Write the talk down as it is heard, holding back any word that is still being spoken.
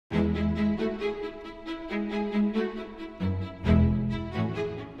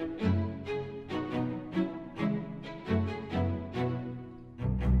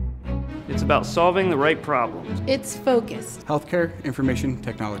It's about solving the right problems. It's focused. Healthcare information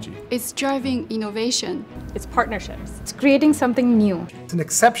technology. It's driving innovation. It's partnerships. It's creating something new. It's an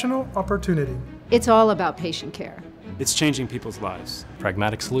exceptional opportunity. It's all about patient care. It's changing people's lives.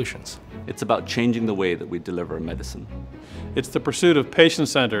 Pragmatic solutions. It's about changing the way that we deliver medicine. It's the pursuit of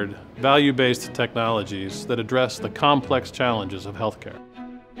patient-centered, value-based technologies that address the complex challenges of healthcare.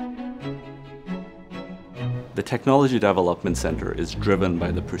 The Technology Development Center is driven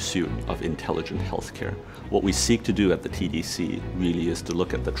by the pursuit of intelligent healthcare. What we seek to do at the TDC really is to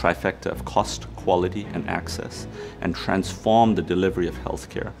look at the trifecta of cost, quality, and access, and transform the delivery of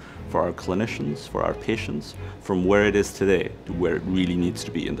healthcare for our clinicians, for our patients, from where it is today to where it really needs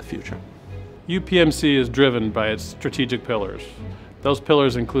to be in the future. UPMC is driven by its strategic pillars. Those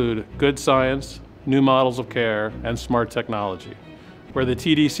pillars include good science, new models of care, and smart technology. Where the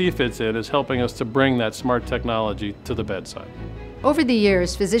TDC fits in is helping us to bring that smart technology to the bedside. Over the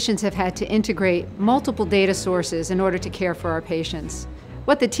years, physicians have had to integrate multiple data sources in order to care for our patients.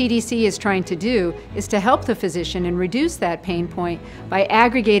 What the TDC is trying to do is to help the physician and reduce that pain point by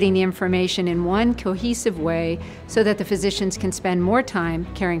aggregating the information in one cohesive way so that the physicians can spend more time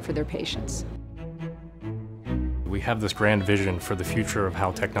caring for their patients. We have this grand vision for the future of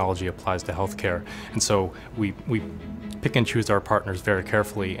how technology applies to healthcare, and so we pick and choose our partners very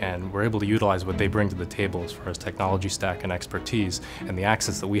carefully, and we're able to utilize what they bring to the table as far as technology stack and expertise and the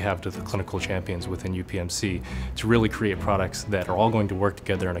access that we have to the clinical champions within UPMC to really create products that are all going to work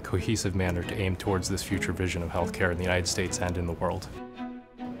together in a cohesive manner to aim towards this future vision of healthcare in the United States and in the world.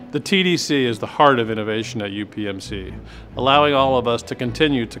 The TDC is the heart of innovation at UPMC, allowing all of us to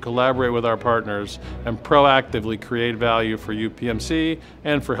continue to collaborate with our partners and proactively create value for UPMC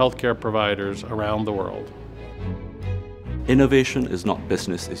and for healthcare providers around the world. Innovation is not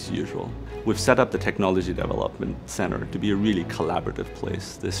business as usual. We've set up the Technology Development Center to be a really collaborative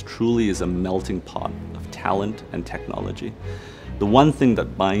place. This truly is a melting pot of talent and technology. The one thing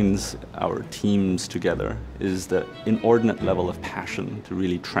that binds our teams together is the inordinate level of passion to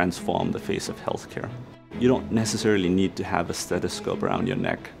really transform the face of healthcare. You don't necessarily need to have a stethoscope around your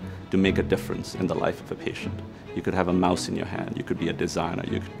neck to make a difference in the life of a patient. You could have a mouse in your hand, you could be a designer,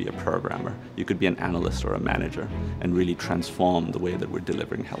 you could be a programmer, you could be an analyst or a manager, and really transform the way that we're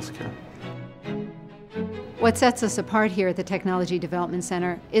delivering healthcare. What sets us apart here at the Technology Development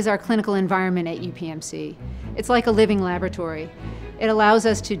Center is our clinical environment at UPMC. It's like a living laboratory. It allows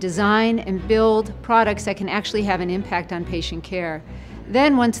us to design and build products that can actually have an impact on patient care.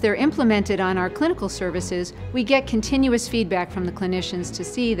 Then, once they're implemented on our clinical services, we get continuous feedback from the clinicians to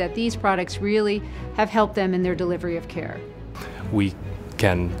see that these products really have helped them in their delivery of care. We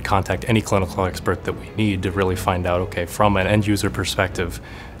can contact any clinical expert that we need to really find out, okay, from an end user perspective,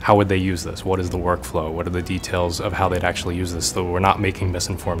 how would they use this? What is the workflow? What are the details of how they'd actually use this so we're not making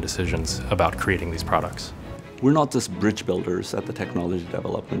misinformed decisions about creating these products? We're not just bridge builders at the Technology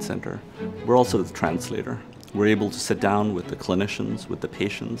Development Center. We're also the translator. We're able to sit down with the clinicians, with the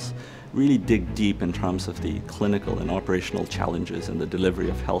patients, really dig deep in terms of the clinical and operational challenges in the delivery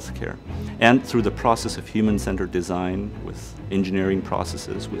of healthcare. And through the process of human-centered design, with engineering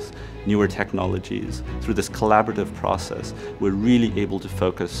processes, with newer technologies, through this collaborative process, we're really able to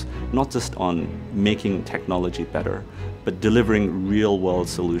focus not just on making technology better, but delivering real-world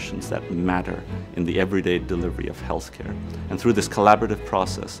solutions that matter in the everyday delivery of healthcare. And through this collaborative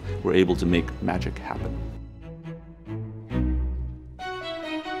process, we're able to make magic happen.